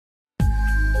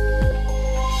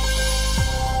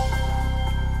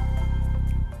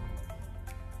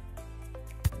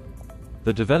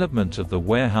The development of the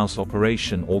Warehouse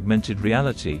Operation Augmented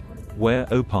Reality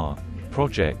 (WareOpAR)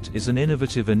 project is an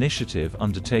innovative initiative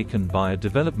undertaken by a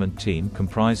development team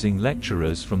comprising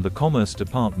lecturers from the Commerce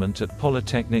Department at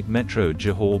Polytechnic Metro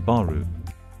Johor Bahru.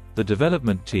 The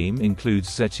development team includes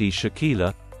Seti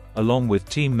Shakila, along with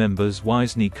team members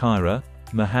Wisni Khaira,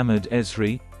 Muhammad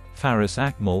Esri, Faris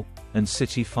Akmal, and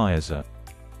Siti Fayaza.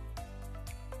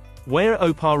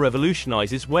 WareOpAR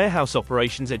revolutionizes warehouse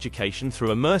operations education through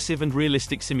immersive and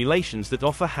realistic simulations that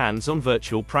offer hands-on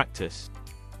virtual practice.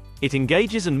 It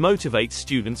engages and motivates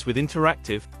students with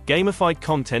interactive, gamified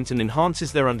content and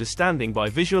enhances their understanding by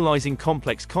visualizing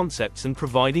complex concepts and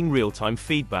providing real-time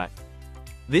feedback.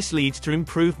 This leads to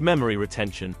improved memory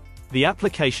retention. The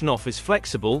application offers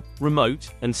flexible, remote,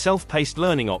 and self-paced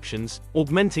learning options,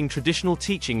 augmenting traditional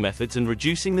teaching methods and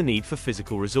reducing the need for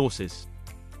physical resources.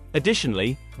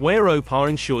 Additionally, WareOpAR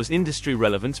ensures industry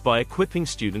relevance by equipping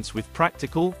students with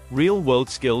practical, real-world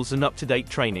skills and up-to-date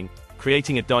training,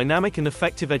 creating a dynamic and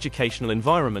effective educational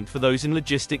environment for those in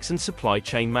logistics and supply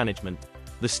chain management.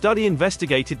 The study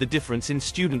investigated the difference in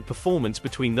student performance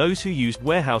between those who used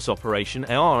Warehouse Operation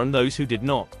AR and those who did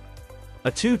not.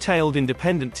 A two-tailed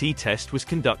independent t-test was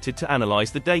conducted to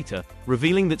analyze the data,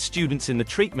 revealing that students in the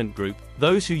treatment group,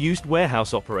 those who used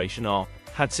Warehouse Operation AR,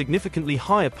 had significantly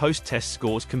higher post-test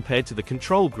scores compared to the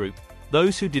control group,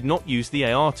 those who did not use the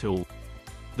AR tool.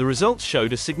 The results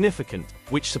showed a significant,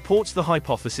 which supports the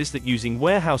hypothesis that using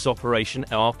Warehouse Operation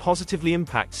AR positively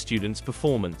impacts students'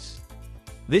 performance.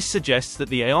 This suggests that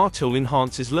the AR tool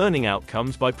enhances learning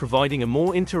outcomes by providing a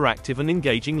more interactive and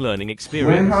engaging learning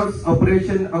experience. Warehouse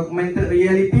Operation Augmented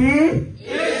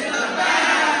Reality.